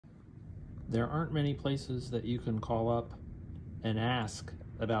There aren't many places that you can call up and ask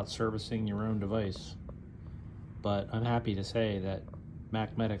about servicing your own device, but I'm happy to say that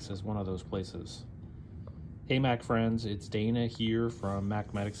MacMedics is one of those places. Hey Mac friends, it's Dana here from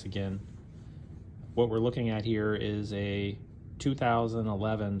MacMedics again. What we're looking at here is a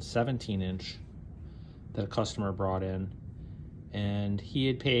 2011 17-inch that a customer brought in, and he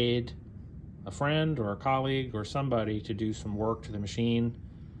had paid a friend or a colleague or somebody to do some work to the machine.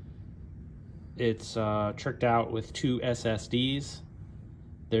 It's tricked out with two SSDs.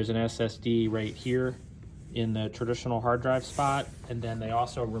 There's an SSD right here in the traditional hard drive spot, and then they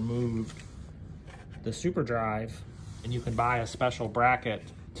also removed the super drive, and you can buy a special bracket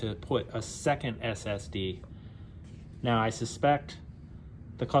to put a second SSD. Now I suspect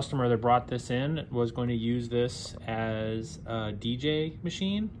the customer that brought this in was going to use this as a DJ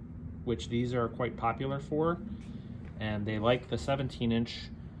machine, which these are quite popular for, and they like the 17-inch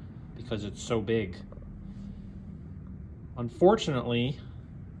because it's so big. Unfortunately,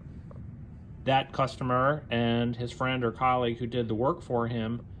 that customer and his friend or colleague who did the work for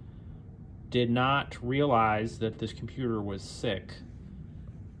him did not realize that this computer was sick.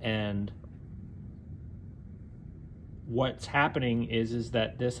 And what's happening is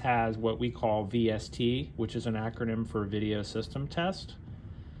that this has what we call VST, which is an acronym for Video System Test,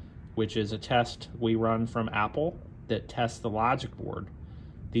 which is a test we run from Apple that tests the logic board.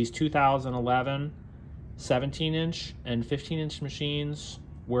 These 2011 17-inch and 15-inch machines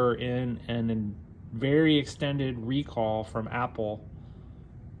were in a very extended recall from Apple.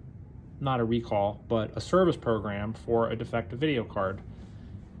 Not a recall, but a service program for a defective video card.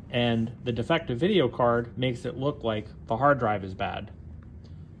 And the defective video card makes it look like the hard drive is bad.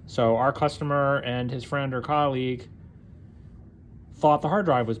 So our customer and his friend or colleague thought the hard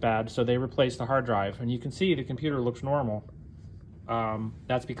drive was bad, so they replaced the hard drive. And you can see the computer looks normal.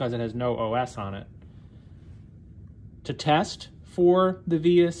 That's because it has no OS on it. To test for the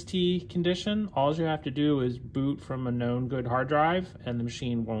VST condition, all you have to do is boot from a known good hard drive and the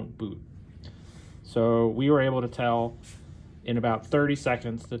machine won't boot. So we were able to tell in about 30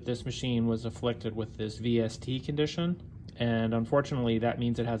 seconds that this machine was afflicted with this VST condition, and unfortunately that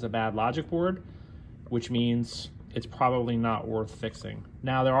means it has a bad logic board, which means it's probably not worth fixing.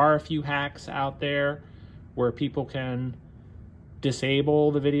 Now there are a few hacks out there where people can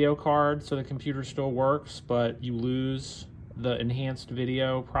disable the video card so the computer still works, but you lose the enhanced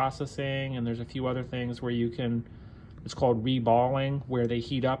video processing, and there's a few other things where you can, it's called reballing, where they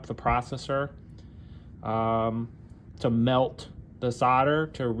heat up the processor to melt the solder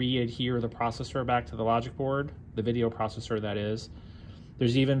to re-adhere the processor back to the logic board, the video processor that is.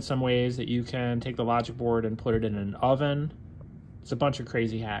 There's even some ways that you can take the logic board and put it in an oven. It's a bunch of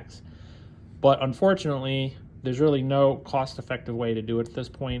crazy hacks. But unfortunately, there's really no cost-effective way to do it at this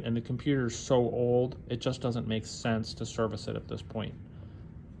point, and the computer's so old, it just doesn't make sense to service it at this point.